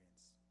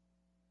experienced.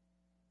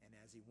 And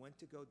as he went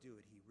to go do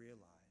it, he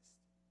realized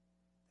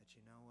that,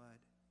 you know what?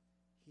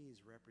 He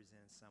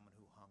represents someone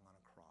who hung on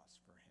a cross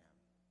for him.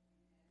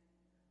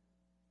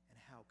 And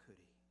how could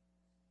he?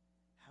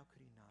 How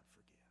could he not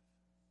forgive?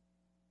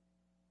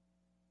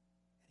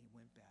 And he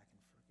went back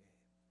and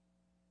forgave.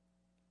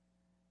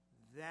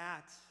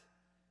 That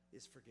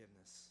is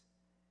forgiveness.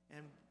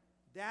 And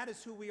that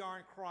is who we are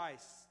in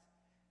Christ.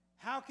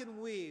 How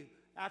can we,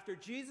 after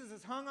Jesus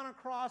has hung on a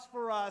cross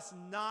for us,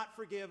 not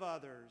forgive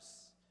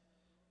others?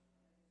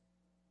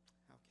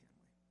 How can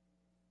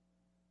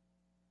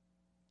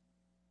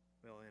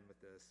we? We'll end with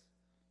this.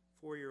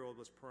 A 4-year-old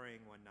was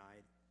praying one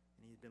night,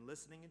 and he'd been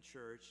listening in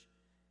church,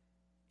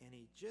 and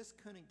he just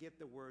couldn't get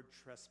the word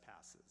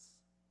trespasses.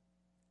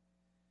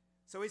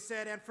 So he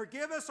said, "And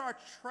forgive us our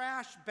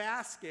trash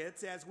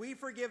baskets as we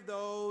forgive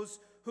those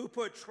who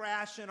put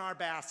trash in our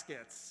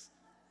baskets."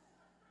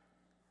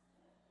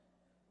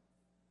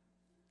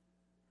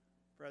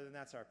 Brethren,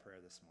 that's our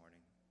prayer this morning.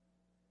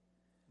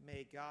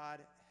 May God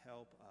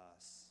help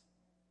us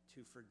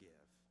to forgive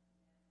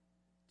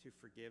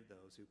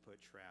those who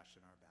put trash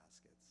in our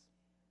baskets,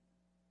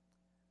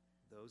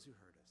 those who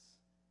hurt us.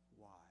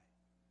 Why?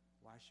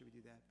 Why should we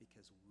do that?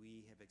 Because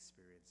we have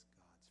experienced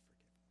God's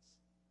forgiveness.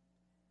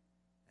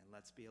 And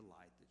let's be a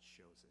light that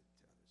shows it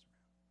to others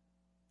around.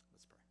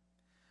 Let's pray.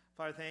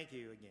 Father, thank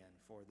you again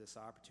for this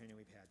opportunity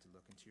we've had to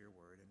look into your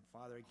word. And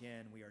Father,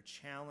 again, we are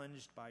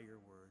challenged by your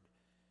word.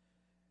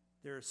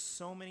 There are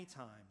so many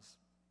times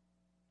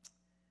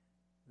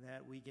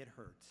that we get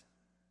hurt.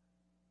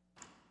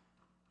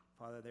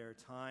 Father, there are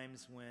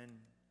times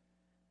when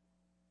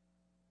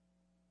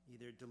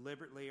either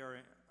deliberately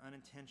or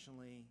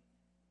unintentionally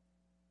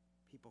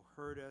people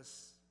hurt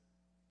us.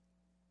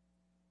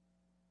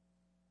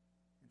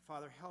 And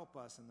Father, help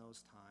us in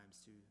those times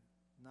to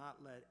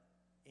not let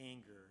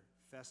anger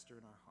fester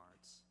in our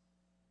hearts.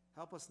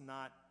 Help us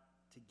not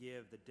to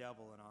give the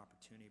devil an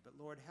opportunity. But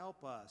Lord,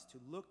 help us to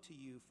look to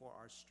you for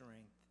our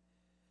strength.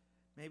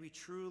 May we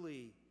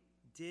truly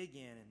dig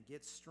in and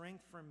get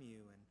strength from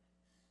you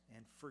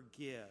and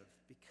forgive,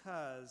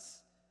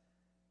 because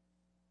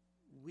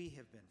we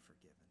have been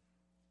forgiven.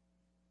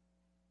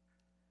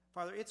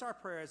 Father, it's our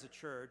prayer as a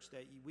church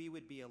that we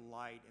would be a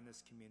light in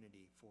this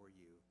community for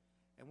you.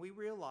 And we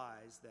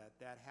realize that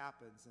that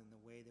happens in the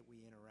way that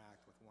we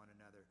interact with one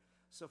another.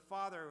 So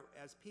Father,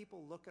 as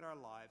people look at our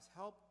lives,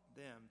 help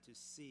them to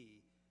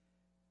see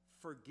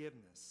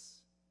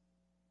forgiveness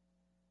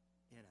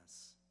in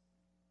us.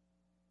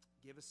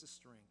 Give us the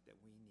strength that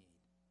we need.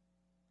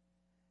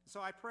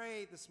 So I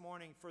pray this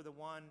morning for the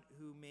one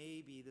who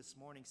may be this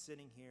morning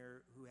sitting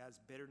here who has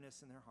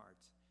bitterness in their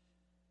heart.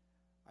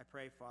 I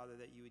pray, Father,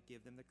 that you would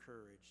give them the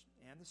courage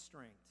and the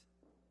strength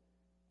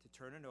to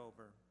turn it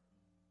over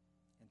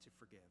and to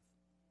forgive.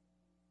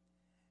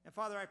 And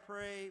Father, I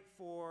pray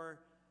for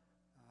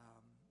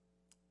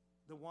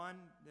the one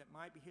that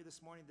might be here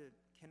this morning that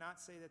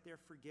cannot say that they're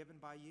forgiven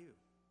by you.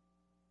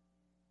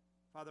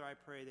 Father, I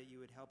pray that you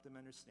would help them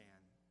understand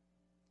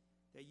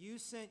that you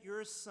sent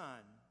your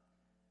Son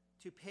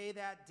to pay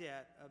that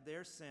debt of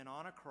their sin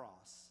on a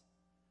cross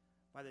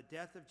by the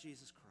death of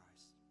Jesus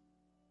Christ.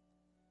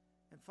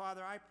 And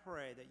Father, I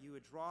pray that you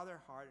would draw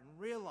their heart and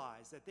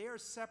realize that they are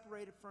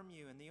separated from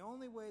you, and the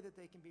only way that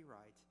they can be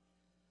right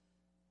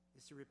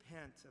is to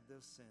repent of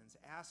those sins,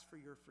 ask for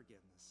your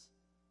forgiveness,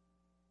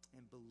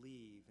 and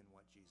believe in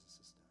what Jesus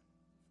has done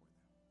for them.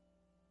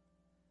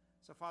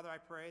 So, Father, I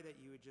pray that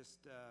you would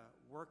just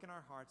work in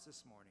our hearts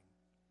this morning,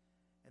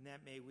 and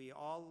that may we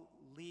all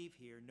leave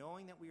here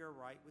knowing that we are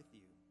right with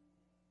you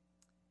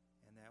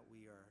and that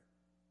we are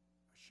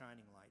a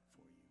shining light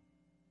for you.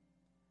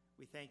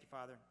 We thank you,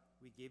 Father.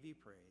 We give you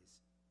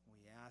praise. And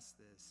we ask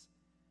this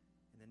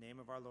in the name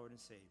of our Lord and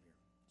Savior,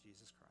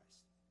 Jesus Christ.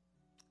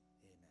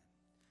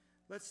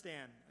 Let's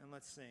stand and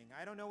let's sing.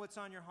 I don't know what's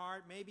on your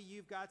heart. Maybe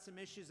you've got some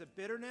issues of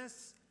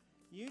bitterness.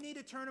 You need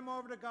to turn them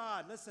over to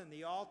God. Listen,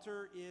 the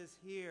altar is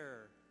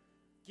here.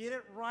 Get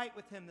it right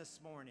with him this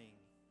morning.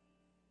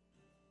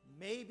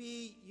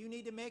 Maybe you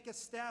need to make a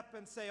step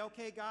and say,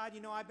 okay, God,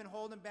 you know, I've been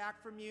holding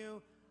back from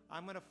you.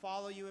 I'm going to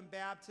follow you in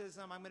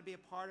baptism. I'm going to be a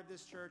part of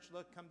this church.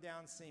 Look, come down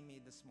and see me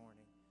this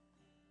morning.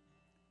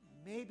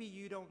 Maybe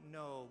you don't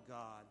know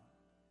God.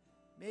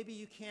 Maybe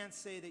you can't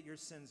say that your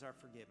sins are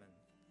forgiven.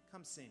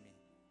 Come see me.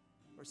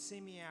 Or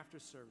see me after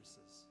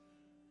services.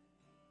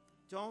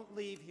 Don't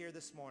leave here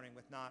this morning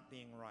with not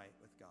being right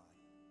with God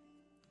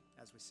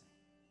as we sing.